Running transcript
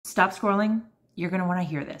Stop scrolling. You're going to want to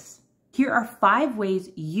hear this. Here are 5 ways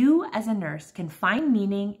you as a nurse can find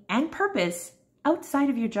meaning and purpose outside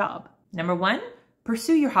of your job. Number 1,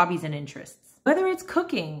 pursue your hobbies and interests. Whether it's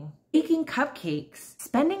cooking, baking cupcakes,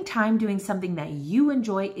 spending time doing something that you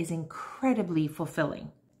enjoy is incredibly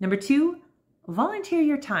fulfilling. Number 2, volunteer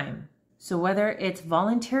your time. So whether it's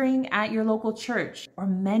volunteering at your local church or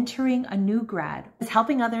mentoring a new grad,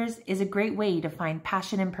 helping others is a great way to find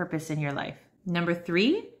passion and purpose in your life. Number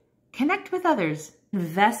 3, connect with others.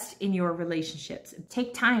 Invest in your relationships.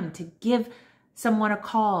 Take time to give someone a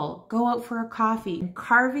call, go out for a coffee. And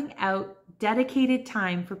carving out dedicated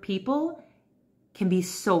time for people can be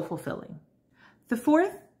so fulfilling. The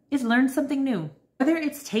 4th is learn something new. Whether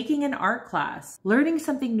it's taking an art class, learning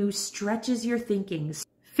something new stretches your thinking.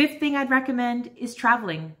 5th thing I'd recommend is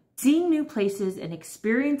traveling. Seeing new places and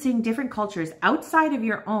experiencing different cultures outside of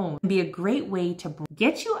your own can be a great way to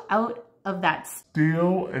get you out of that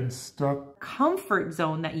stale and stuck comfort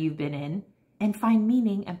zone that you've been in and find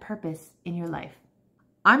meaning and purpose in your life.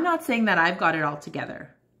 I'm not saying that I've got it all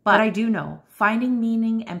together, but I do know finding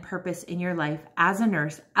meaning and purpose in your life as a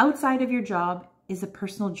nurse outside of your job is a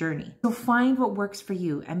personal journey. So find what works for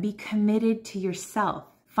you and be committed to yourself,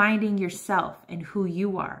 finding yourself and who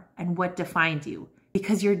you are and what defines you,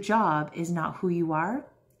 because your job is not who you are,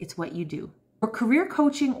 it's what you do. For career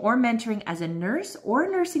coaching or mentoring as a nurse or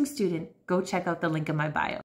a nursing student, go check out the link in my bio.